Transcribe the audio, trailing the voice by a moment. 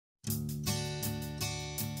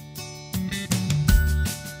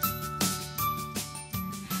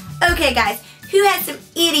Okay guys, who has some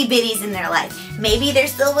itty bitties in their life? Maybe they're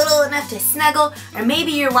still little enough to snuggle, or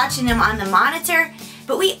maybe you're watching them on the monitor,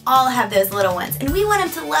 but we all have those little ones, and we want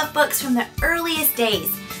them to love books from the earliest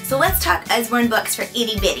days. So let's talk Usborne books for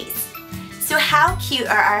itty bitties. So how cute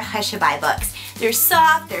are our Hushabye books? They're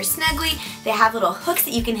soft, they're snuggly, they have little hooks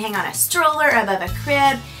that you can hang on a stroller or above a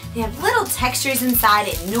crib, they have little textures inside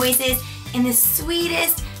and noises, and the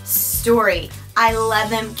sweetest story. I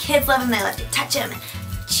love them, kids love them, they love to touch them,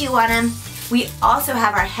 chew on them. We also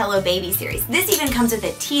have our Hello Baby series. This even comes with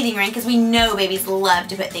a teething ring because we know babies love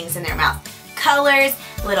to put things in their mouth. Colors,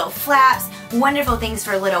 little flaps, wonderful things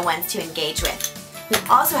for little ones to engage with. We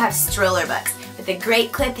also have stroller books with a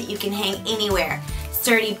great clip that you can hang anywhere.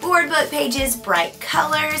 Sturdy board book pages, bright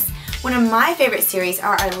colors. One of my favorite series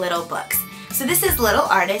are our little books. So this is Little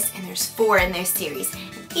Artists, and there's 4 in this series.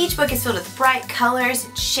 Each book is filled with bright colors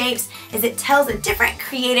and shapes as it tells a different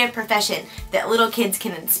creative profession that little kids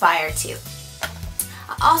can inspire to.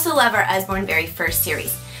 I also love our Usborne very first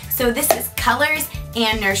series. So this is colors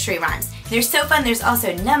and nursery rhymes. They're so fun. There's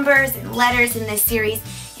also numbers and letters in this series,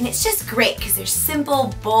 and it's just great because they're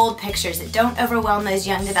simple, bold pictures that don't overwhelm those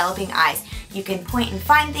young developing eyes. You can point and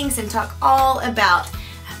find things and talk all about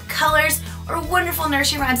colors or wonderful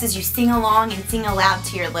nursery rhymes as you sing along and sing aloud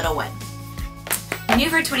to your little one. New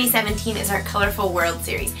for 2017 is our Colorful World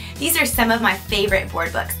series. These are some of my favorite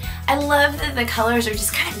board books. I love that the colors are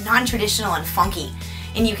just kind of non-traditional and funky,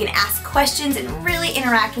 and you can ask questions and really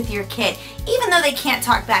interact with your kid. Even though they can't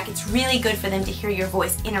talk back, it's really good for them to hear your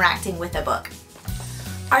voice interacting with a book.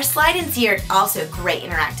 Our Slide and See are also great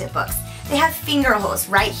interactive books. They have finger holes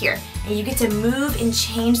right here, and you get to move and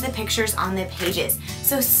change the pictures on the pages.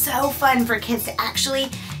 So fun for kids to actually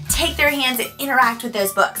take their hands and interact with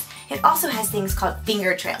those books. It also has things called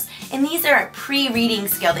finger trails, and these are a pre-reading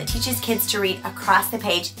skill that teaches kids to read across the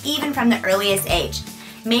page, even from the earliest age.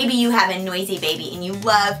 Maybe you have a noisy baby and you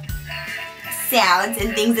love sounds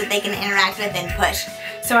and things that they can interact with and push.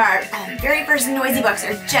 So our very first noisy books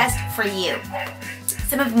are just for you.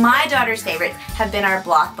 Some of my daughter's favorites have been our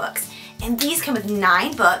block books, and these come with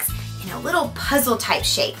 9 books in a little puzzle type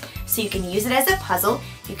shape. So you can use it as a puzzle,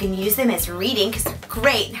 you can use them as reading because they're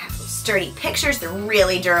great and have sturdy pictures, they're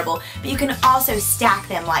really durable, but you can also stack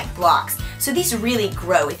them like blocks. So these really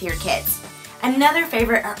grow with your kids. Another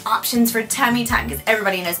favorite are options for tummy time, because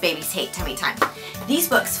everybody knows babies hate tummy time. These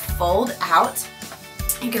books fold out.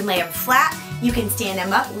 You can lay them flat, you can stand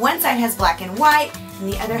them up. One side has black and white,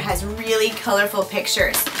 and the other has really colorful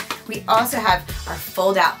pictures. We also have our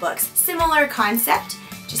fold out books. Similar concept,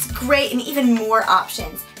 just great, and even more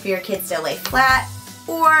options for your kids to lay flat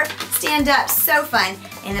or stand up. So fun.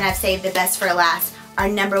 And then I've saved the best for last. Our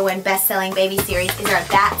 #1 best-selling baby series is our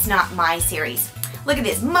That's Not My series. Look at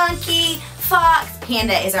this, monkey, fox,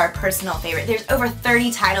 panda is our personal favorite. There's over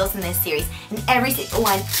 30 titles in this series, and every single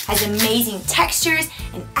one has amazing textures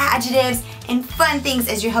and adjectives and fun things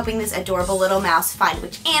as you're helping this adorable little mouse find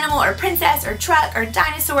which animal or princess or truck or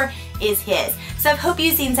dinosaur is his. So I hope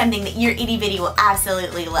you've seen something that your itty bitty will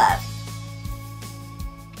absolutely love.